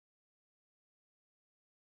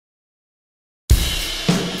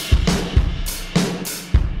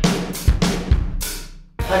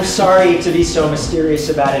I'm sorry to be so mysterious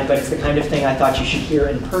about it, but it's the kind of thing I thought you should hear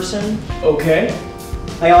in person. Okay.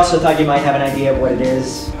 I also thought you might have an idea of what it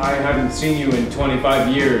is. I haven't seen you in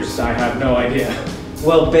 25 years. I have no idea.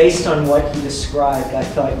 Well, based on what you described, I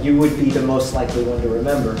thought you would be the most likely one to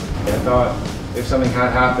remember. I thought if something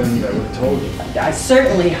had happened, I would have told you. I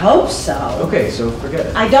certainly hope so. Okay, so forget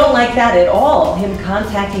it. I don't like that at all, him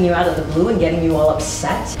contacting you out of the blue and getting you all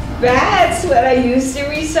upset. That's what I used to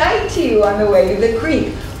recite to you on the way to the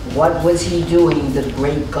creek. What was he doing, the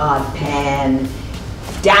great god Pan,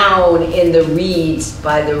 down in the reeds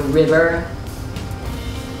by the river,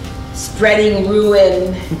 spreading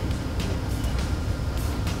ruin?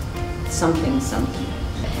 Something.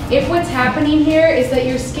 If what's happening here is that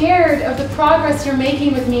you're scared of the progress you're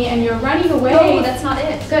making with me and you're running away... No, that's not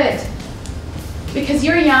it. Good. Because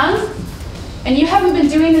you're young, and you haven't been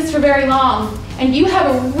doing this for very long, and you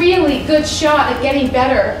have a really good shot at getting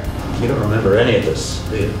better. You don't remember any of this,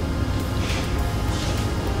 do you?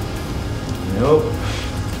 Nope.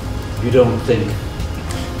 You don't think?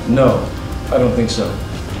 No, I don't think so.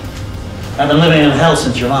 I've been living in hell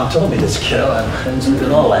since your mom told me this, kiddo. I haven't slept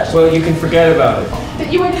at all last night. Well, you can forget about it.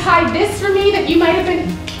 That you would hide this from me, that you might have been...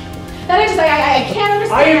 That I can't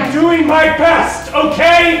understand. I am doing my best,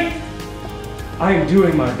 okay? I am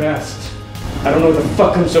doing my best. I don't know what the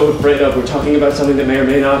fuck I'm so afraid of. We're talking about something that may or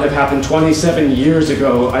may not have happened 27 years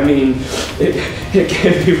ago. I mean, it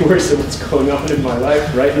can't be worse than what's going on in my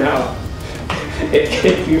life right now. It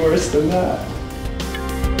can't be worse than that.